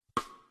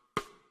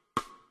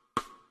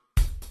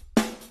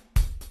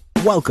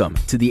Welcome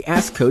to the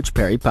Ask Coach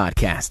Perry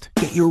podcast.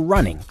 Get your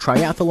running,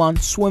 triathlon,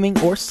 swimming,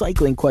 or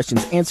cycling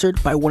questions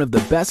answered by one of the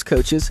best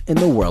coaches in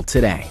the world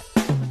today.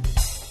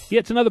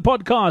 It's another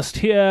podcast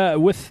here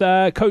with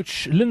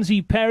Coach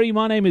Lindsay Perry.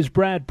 My name is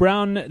Brad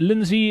Brown.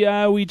 Lindsay,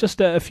 we're just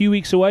a few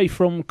weeks away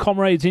from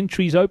Comrades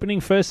Entries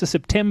opening. 1st of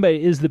September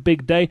is the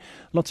big day.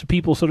 Lots of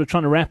people sort of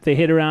trying to wrap their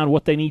head around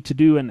what they need to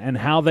do and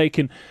how they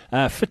can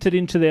fit it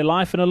into their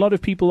life. And a lot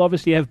of people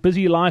obviously have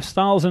busy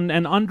lifestyles,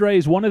 and Andre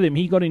is one of them.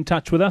 He got in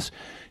touch with us.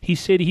 He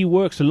said he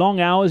works long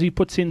hours. He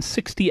puts in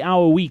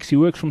 60-hour weeks. He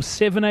works from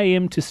 7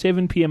 a.m. to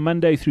 7 p.m.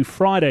 Monday through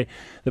Friday.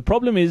 The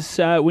problem is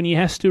when he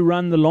has to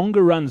run the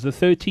longer runs, the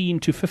 13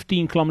 to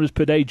 15 kilometers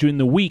per day during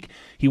the week,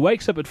 he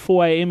wakes up at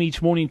 4 a.m.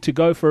 each morning to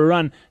go for a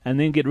run and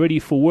then get ready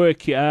for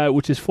work,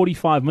 which is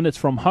 45 minutes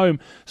from home.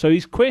 So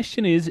his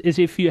question is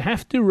if you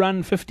have to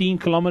run 15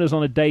 kilometers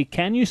on a day,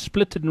 can you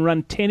split it and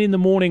run 10 in the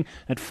morning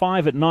at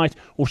 5 at night,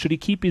 or should he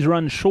keep his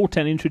run short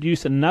and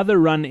introduce another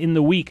run in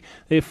the week,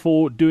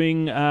 therefore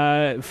doing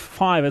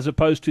 5 as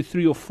opposed to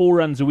 3 or 4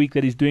 runs a week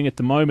that he's doing at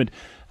the moment?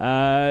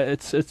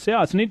 It's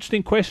an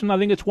interesting question. I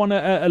think it's one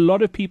a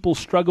lot of people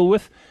struggle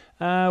with.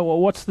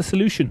 What's the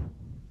solution?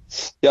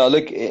 Yeah,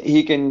 look,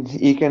 he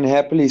can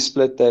happily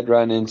split that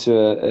run into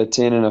a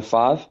 10 and a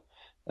 5.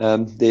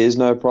 There is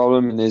no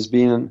problem, and there's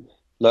been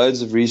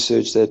loads of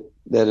research that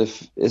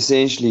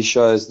essentially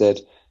shows that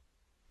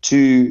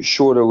 2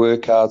 shorter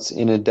workouts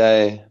in a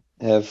day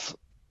have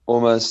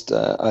almost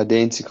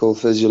identical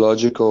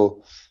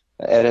physiological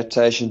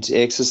adaptation to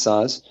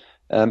exercise.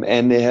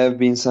 And there have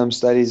been some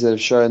studies that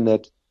have shown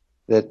that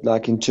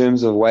like in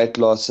terms of weight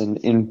loss and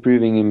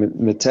improving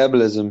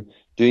metabolism,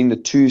 doing the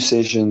 2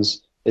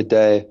 sessions a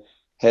day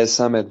has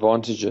some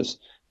advantages.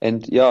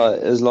 And yeah,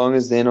 as long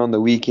as then on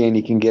the weekend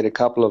he can get a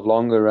couple of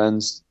longer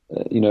runs,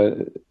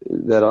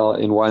 that are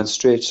in one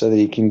stretch, so that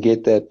he can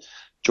get that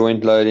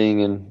joint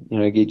loading and,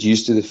 get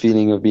used to the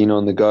feeling of being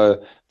on the go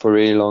for a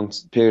really long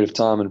period of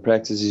time and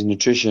practice his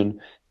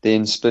nutrition,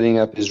 then splitting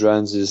up his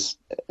runs is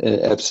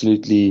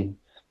absolutely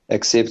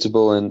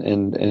acceptable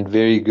and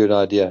very good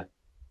idea.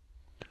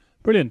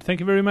 Brilliant. Thank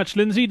you very much,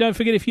 Lindsay. Don't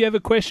forget, if you have a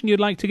question you'd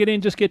like to get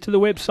in, just get to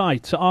the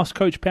website,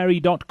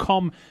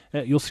 askcoachperry.com.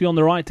 You'll see on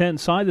the right-hand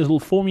side, there's a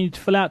little form you need to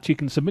fill out. You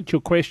can submit your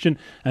question,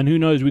 and who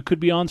knows, we could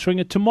be answering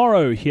it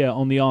tomorrow here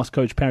on the Ask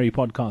Coach Perry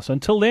podcast.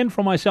 Until then,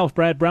 from myself,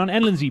 Brad Brown,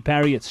 and Lindsay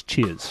Perry, it's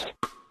cheers.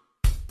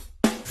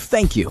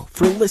 Thank you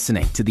for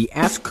listening to the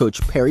Ask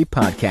Coach Perry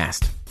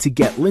podcast. To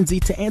get Lindsay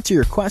to answer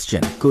your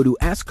question, go to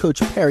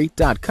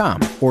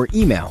askcoachperry.com or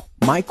email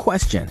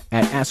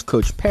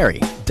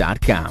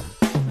myquestion@askcoachperry.com.